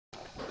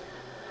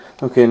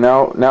Okay,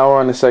 now we're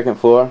on the second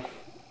floor,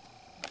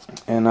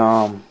 and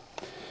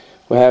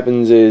what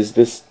happens is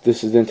this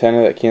is the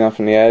antenna that came out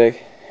from the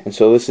attic, and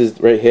so this is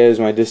right here is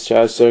my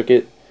discharge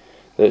circuit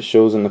that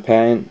shows in the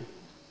patent.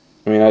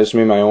 I mean, I just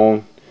made my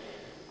own,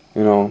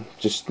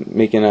 just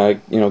making a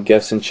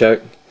guess and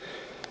check,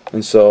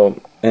 and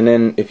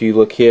then if you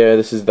look here,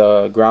 this is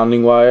the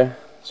grounding wire.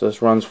 So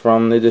this runs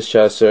from the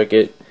discharge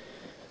circuit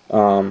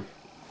all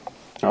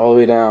the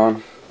way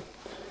down,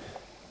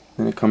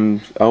 and it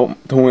comes out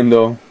the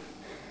window.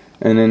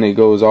 And then it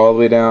goes all the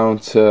way down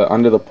to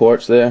under the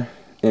porch there,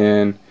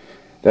 and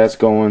that's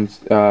going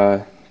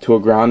to a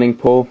grounding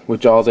pole,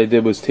 which all I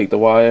did was take the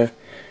wire,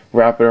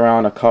 wrap it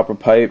around a copper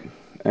pipe,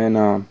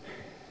 and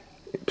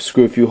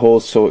screw a few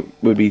holes so it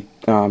would be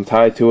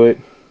tied to it,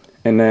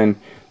 and then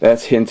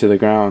that's hitting to the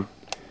ground.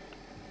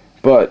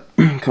 But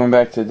coming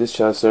back to the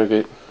discharge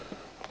circuit,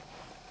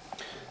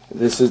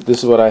 this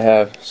is what I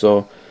have.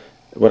 So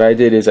what I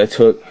did is I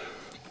took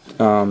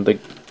the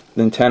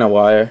antenna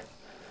wire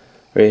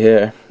right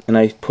here, and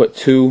I put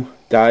 2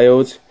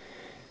 diodes,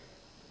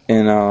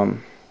 and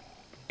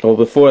well,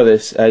 before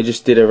this I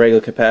just did a regular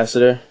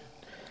capacitor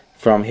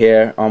from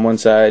here on one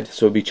side,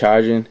 so it would be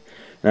charging,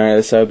 and on the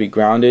other side would be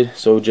grounded,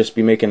 so it would just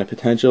be making a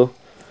potential.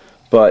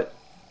 But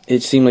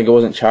it seemed like it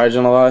wasn't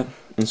charging a lot,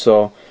 and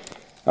so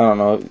I don't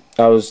know,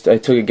 I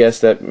took a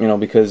guess that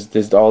because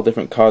there's all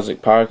different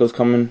cosmic particles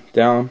coming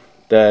down,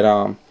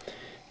 that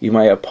you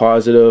might have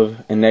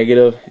positive and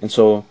negative, and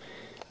so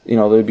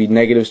there would be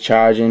negatives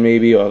charging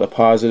maybe, or the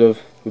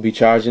positive would be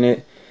charging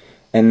it,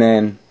 and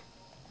then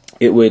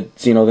it would,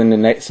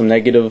 then some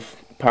negative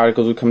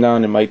particles would come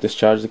down and might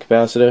discharge the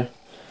capacitor.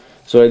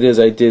 So what I did is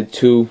I did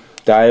 2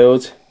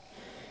 diodes,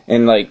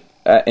 and I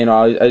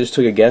just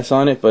took a guess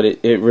on it, but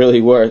it really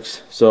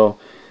works. So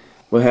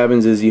what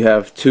happens is you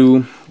have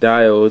 2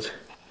 diodes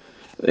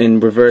in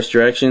reverse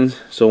directions,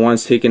 so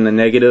one's taking the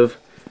negative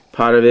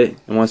part of it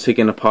and one's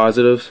taking the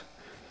positives.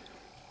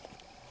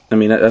 I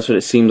mean, that's what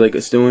it seems like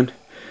it's doing.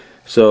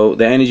 So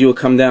the energy will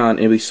come down and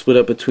it'll be split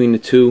up between the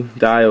 2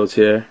 diodes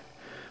here.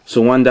 So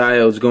one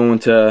diode's going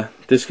to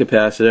this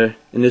capacitor,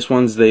 and this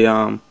one's the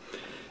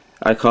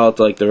I call it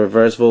like the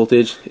reverse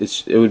voltage.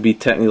 It would be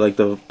technically like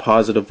the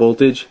positive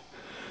voltage,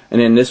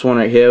 and then this one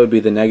right here would be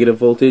the negative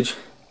voltage,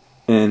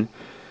 and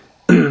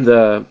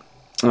the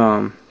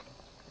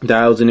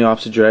diode's in the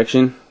opposite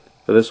direction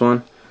for this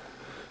one.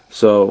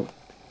 So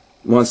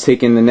one's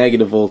taking the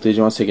negative voltage,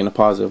 one's taking the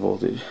positive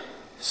voltage.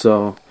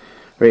 So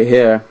right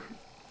here,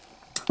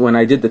 when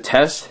I did the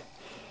test,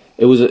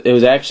 it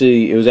was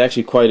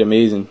actually quite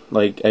amazing.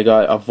 Like, I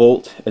got a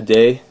volt a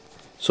day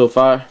so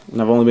far,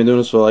 and I've only been doing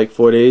this for like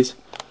 4 days.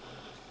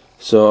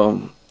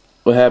 So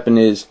what happened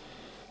is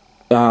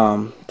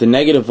the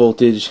negative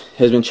voltage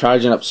has been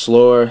charging up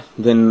slower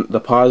than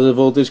the positive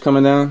voltage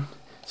coming down.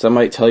 So that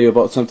might tell you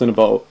about something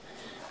about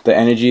the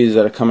energies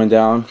that are coming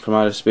down from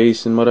outer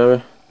space and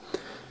whatever.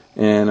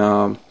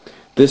 And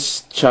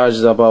this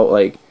charges about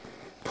like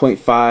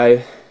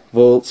 0.5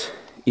 volts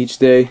each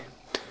day,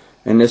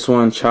 and this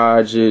one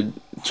charged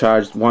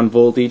 1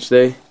 volt each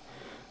day.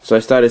 So I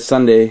started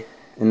Sunday,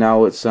 and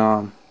now it's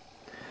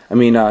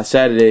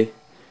Saturday,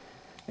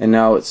 and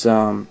now it's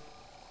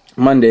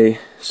Monday.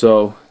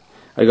 So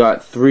I got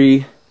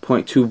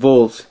 3.2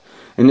 volts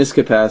in this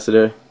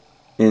capacitor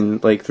in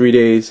like 3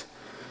 days,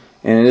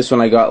 and in this one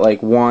I got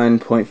like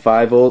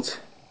 1.5 volts.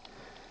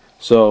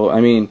 So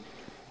I mean,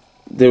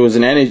 there's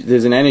an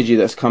energy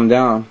that's come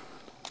down,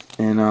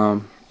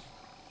 and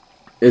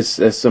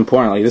it's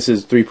important. Like, this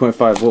is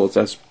 3.5 volts.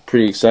 That's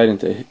pretty exciting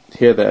to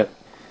hear that.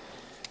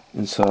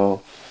 And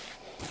so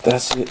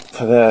that's it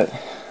for that.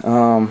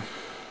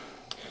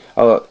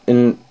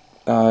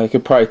 I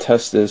could probably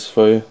test this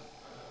for you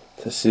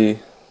to see.